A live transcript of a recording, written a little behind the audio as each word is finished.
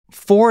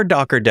for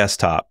Docker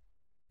Desktop,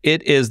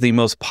 it is the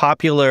most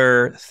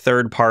popular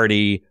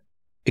third-party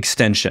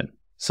extension.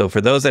 So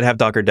for those that have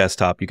Docker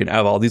Desktop, you can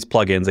have all these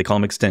plugins. They call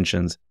them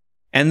extensions.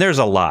 And there's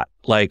a lot.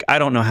 Like, I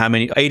don't know how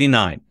many,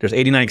 89. There's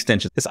 89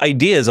 extensions. This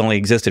idea has only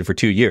existed for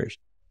 2 years.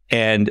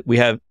 And we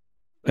have,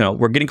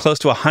 we're getting close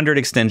to 100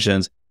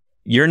 extensions.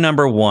 You're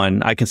number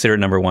one. I consider it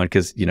number one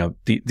because,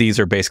 these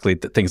are basically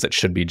the things that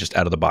should be just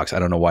out of the box. I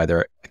don't know why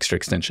they're extra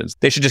extensions.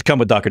 They should just come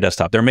with Docker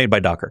Desktop. They're made by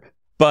Docker.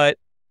 But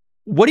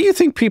what do you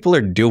think people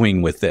are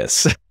doing with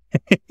this?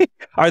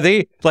 Are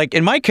they, like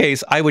in my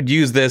case, I would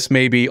use this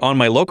maybe on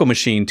my local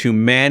machine to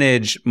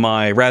manage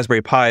my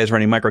Raspberry Pis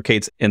running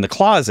micro-K8s in the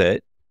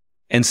closet.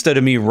 Instead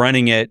of me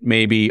running it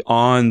maybe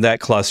on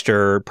that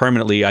cluster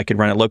permanently, I could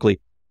run it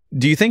locally.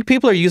 Do you think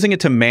people are using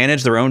it to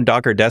manage their own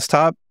Docker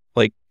Desktop?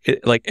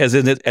 As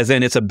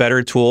in it's a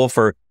better tool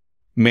for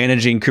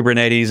managing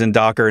Kubernetes and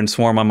Docker and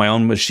Swarm on my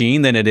own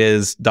machine than it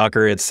is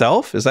Docker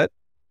itself? Is that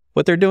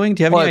what they're doing?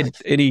 Do you have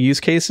any use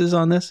cases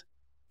on this?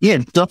 Yeah,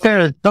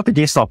 Docker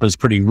Desktop is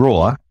pretty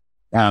raw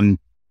in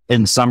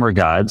some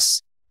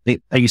regards.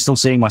 Are you still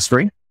seeing my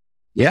screen?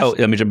 Yeah. Oh,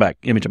 let me jump back.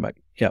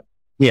 Yeah.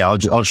 Yeah,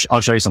 I'll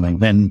show you something.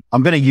 Then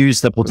I'm going to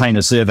use the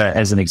Portainer server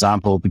as an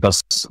example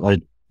because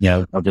I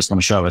just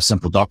want to show a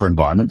simple Docker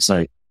environment.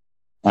 So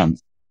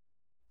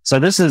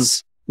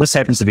this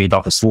happens to be a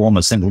Docker Swarm,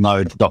 a single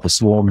node Docker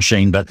Swarm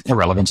machine, but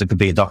irrelevant. It could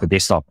be a Docker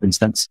Desktop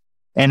instance.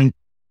 And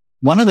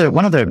one of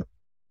the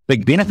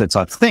big benefits,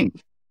 I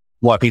think,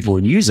 why people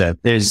would use it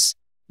is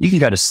you can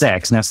go to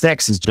stacks. Now,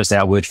 stacks is just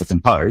our word for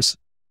compose.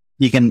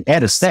 You can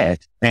add a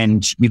stack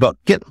and you've got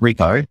Git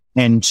repo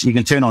and you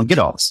can turn on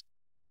GitOps.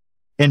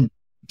 And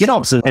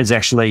GitOps is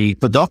actually,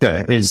 for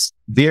Docker, it's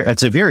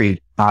a very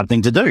hard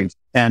thing to do.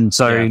 And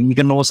so you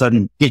can also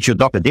get your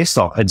Docker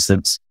Desktop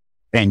instance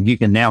and you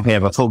can now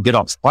have a full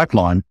GitOps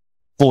pipeline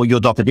for your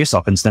Docker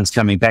Desktop instance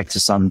coming back to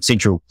some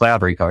central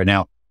cloud repo.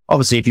 Now,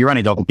 obviously, if you're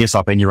running Docker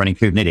Desktop and you're running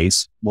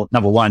Kubernetes, well,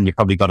 number one, you've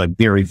probably got a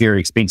very, very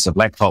expensive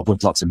laptop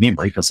with lots of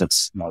memory because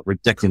it's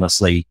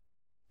ridiculously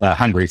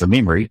hungry for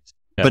memory.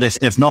 Yep. But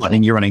if not,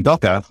 and you're running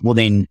Docker, well,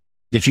 then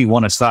if you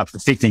want to start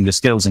perfecting the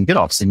skills in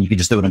GitOps, then you can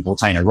just do it in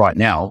Portainer right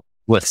now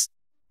with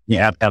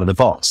out of the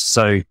box.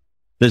 So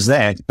there's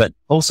that, but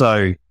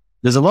also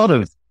there's a lot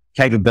of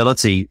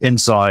capability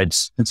inside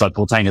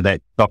Portainer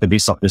that Docker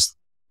Desktop just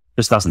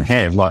doesn't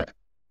have. Like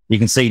you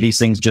can see these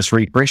things just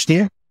refreshed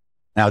here.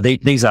 Now,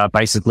 these are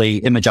basically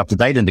image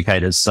up-to-date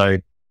indicators. So,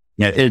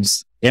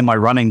 am I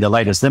running the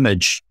latest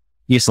image?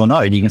 Yes or no?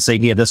 And you can see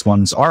here, this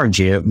one's orange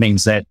here. It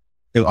means that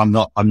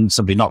I'm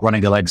simply not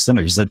running the latest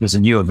image. There's a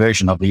newer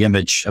version of the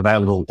image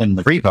available in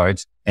the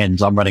repo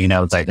and I'm running an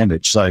out-of-date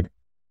image. So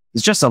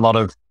there's just a lot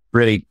of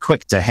really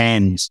quick to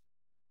hand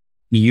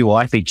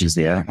UI features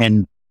there.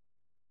 And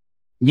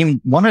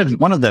one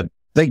of the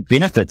big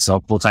benefits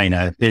of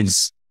Portainer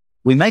is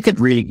we make it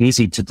really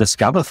easy to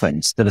discover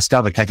things, to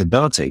discover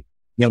capability.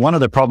 One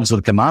of the problems with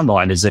the command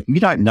line is if you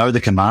don't know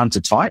the command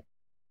to type,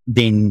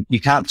 then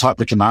you can't type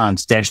the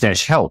command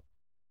 --help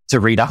to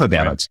read up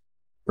about it.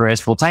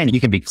 Whereas Portainer, you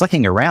can be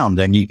clicking around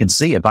and you can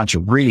see a bunch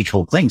of really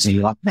cool things. And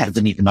you're like, man, I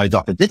didn't even know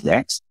Docker did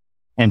that.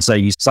 And so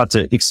you start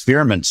to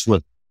experiment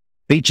with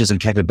features and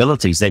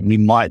capabilities that you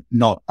might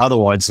not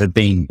otherwise have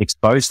been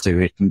exposed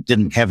to if you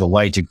didn't have a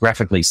way to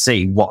graphically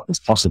see what is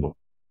possible.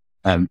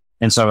 And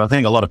so I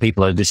think a lot of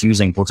people are just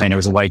using Portainer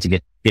as a way to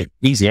get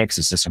easy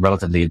access to some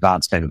relatively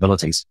advanced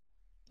capabilities.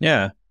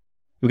 Yeah.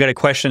 We got a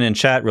question in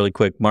chat really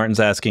quick.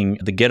 Martin's asking,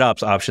 the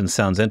GitOps option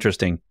sounds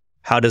interesting.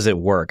 How does it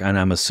work? And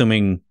I'm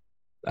assuming,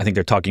 I think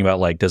they're talking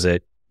about does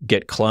it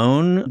git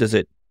clone? Does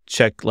it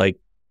check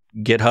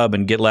GitHub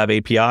and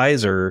GitLab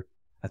APIs? Or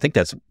I think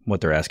that's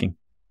what they're asking.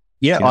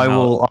 Yeah,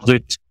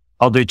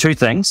 I'll do two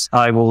things.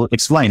 I will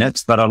explain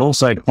it, but I'll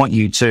also point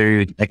you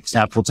to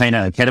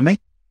Portainer Academy.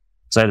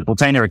 So the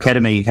Portainer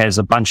Academy has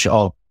a bunch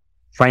of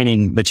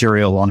training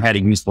material on how to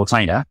use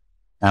Portainer.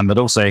 It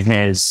also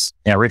has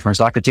our reference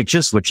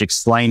architectures, which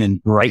explain in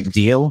great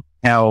deal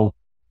how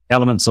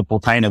elements of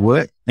Portainer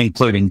work,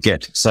 including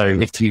Git. So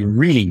if you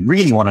really,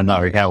 really want to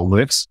know how it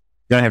works,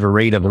 go have a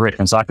read of the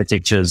reference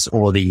architectures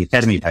or the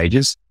Academy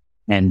pages,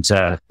 and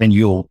then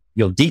you'll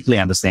deeply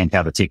understand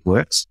how the tech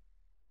works.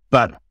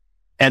 But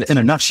in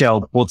a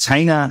nutshell,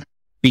 Portainer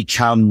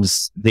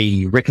becomes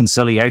the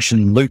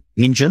reconciliation loop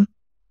engine.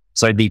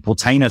 So the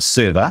Portainer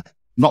server,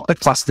 not the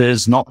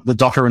clusters, not the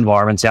Docker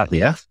environments out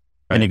there.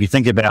 And if you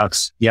think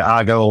about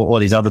Argo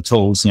or these other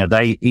tools,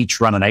 they each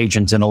run an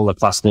agent in all the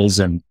clusters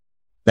and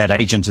that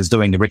agent is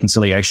doing the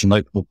reconciliation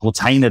loop. Well,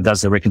 Portainer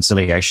does the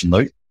reconciliation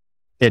loop.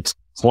 It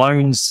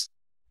clones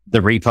the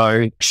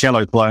repo,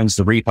 shallow clones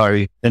the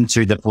repo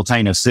into the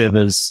Portainer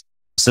server's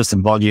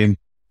system volume.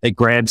 It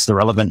grabs the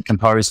relevant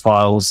compose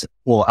files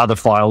or other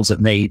files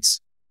it needs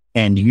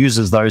and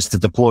uses those to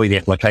deploy the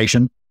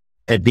application.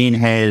 It then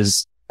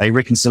has a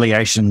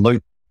reconciliation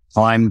loop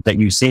time that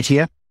you set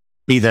here,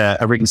 either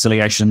a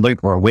reconciliation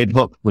loop or a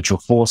webhook, which will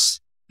force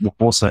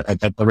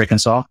a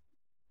reconcile.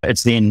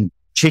 It's then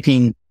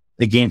checking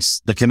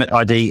against the commit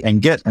ID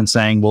and Git and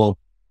saying, well,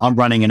 I'm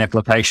running an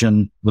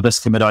application with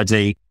this commit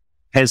ID.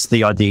 has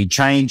the ID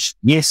changed?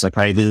 Yes.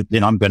 Okay.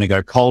 Then I'm going to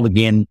go cold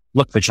again,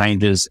 look for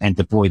changes and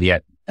deploy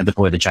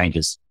the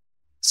changes.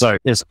 So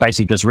it's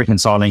basically just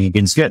reconciling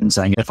against Git and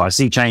saying, if I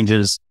see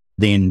changes,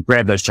 then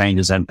grab those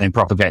changes and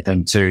propagate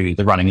them to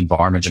the running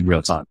environment in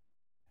real time.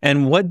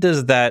 And what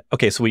does that,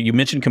 okay, so you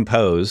mentioned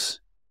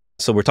compose.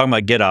 So we're talking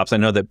about GitOps. I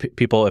know that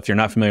people, if you're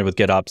not familiar with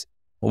GitOps,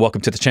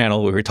 welcome to the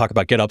channel where we talk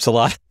about GitOps a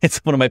lot. It's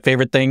one of my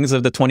favorite things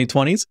of the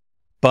 2020s.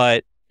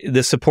 But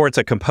this supports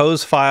a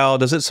compose file.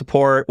 Does it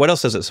support, what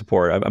else does it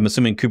support? I'm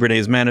assuming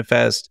Kubernetes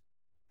manifest,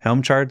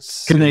 Helm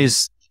charts?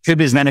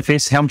 Kubernetes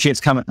manifest, Helm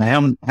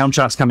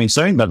charts coming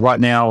soon, but right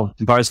now,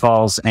 compose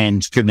files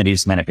and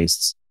Kubernetes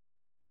manifests.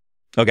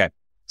 Okay.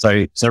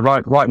 So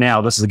right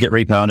now, this is a Git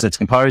repo and it's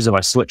compose. If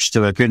I switch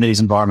to a Kubernetes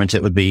environment,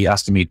 it would be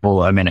asking me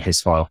for a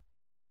manifest file.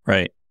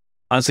 Right.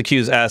 OnSecure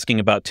is asking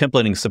about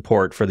templating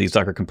support for these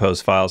Docker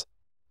Compose files.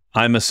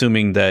 I'm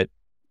assuming that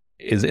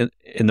is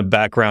in the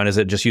background, is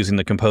it just using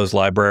the Compose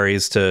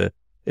libraries can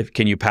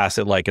you pass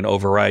it like an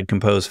override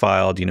Compose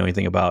file? Do you know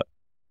anything about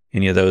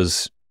any of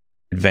those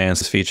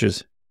advanced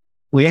features?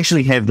 We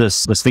actually have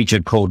this feature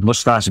called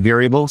mustache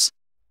variables.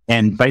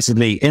 And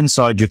basically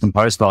inside your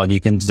Compose file, you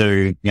can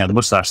do, the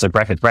mustache, so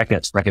bracket,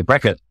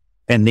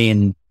 and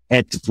then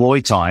at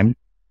deploy time.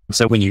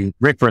 So when you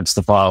reference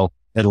the file,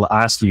 it'll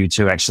ask you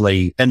to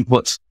actually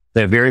input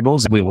the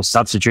variables. We will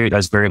substitute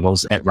those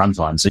variables at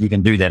runtime. So you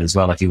can do that as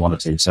well if you wanted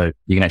to. So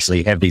you can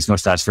actually have these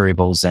mustache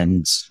variables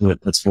and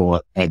it's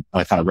for a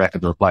kind of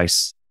rapid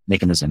replace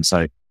mechanism.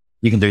 So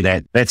you can do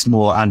that. That's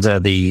more under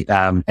the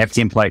app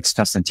templates,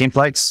 custom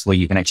templates, where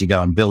you can actually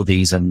go and build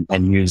these and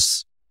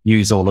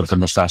use all of the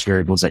mustache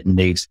variables that you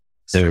need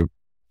to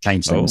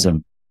change things.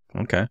 And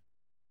okay.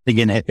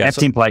 Again, app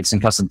templates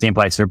and custom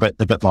templates are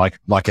a bit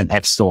like an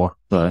app store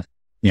for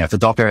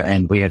Docker.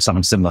 And we have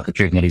something similar for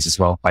Kubernetes as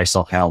well, based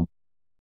off how